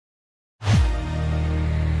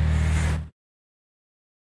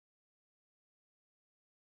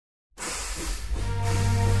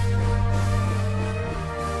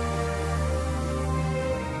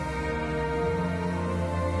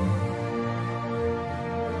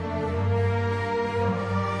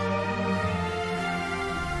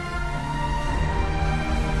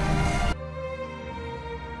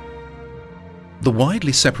The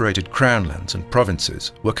widely separated crown lands and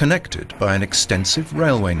provinces were connected by an extensive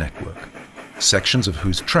railway network, sections of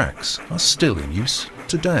whose tracks are still in use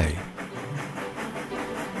today.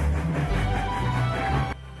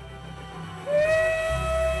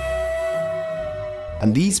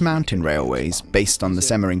 And these mountain railways, based on the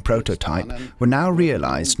Semmering prototype, were now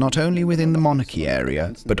realized not only within the monarchy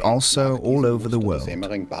area, but also all over the world.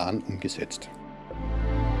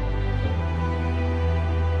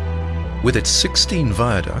 With its 16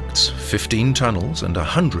 viaducts, 15 tunnels and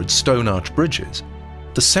 100 stone arch bridges,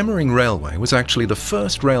 the Semmering Railway was actually the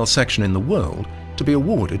first rail section in the world to be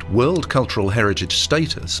awarded World Cultural Heritage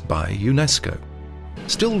status by UNESCO.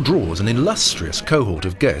 Still draws an illustrious cohort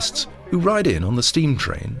of guests who ride in on the steam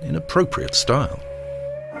train in appropriate style.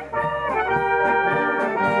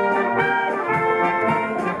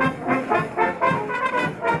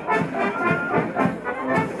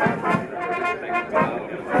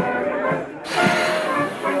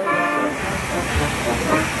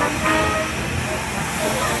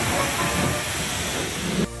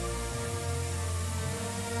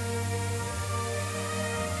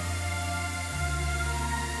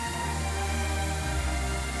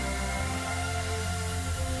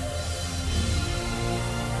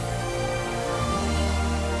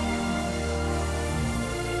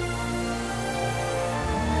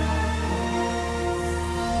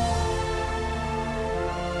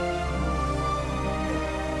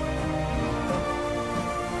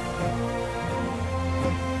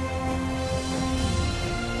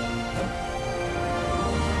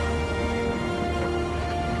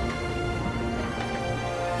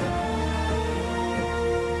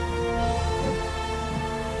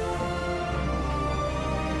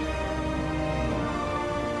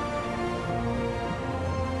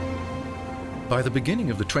 By the beginning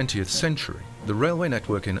of the 20th century, the railway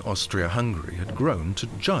network in Austria-Hungary had grown to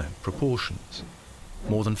giant proportions.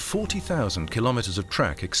 More than 40,000 kilometers of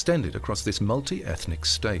track extended across this multi-ethnic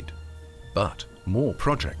state. But more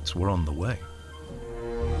projects were on the way.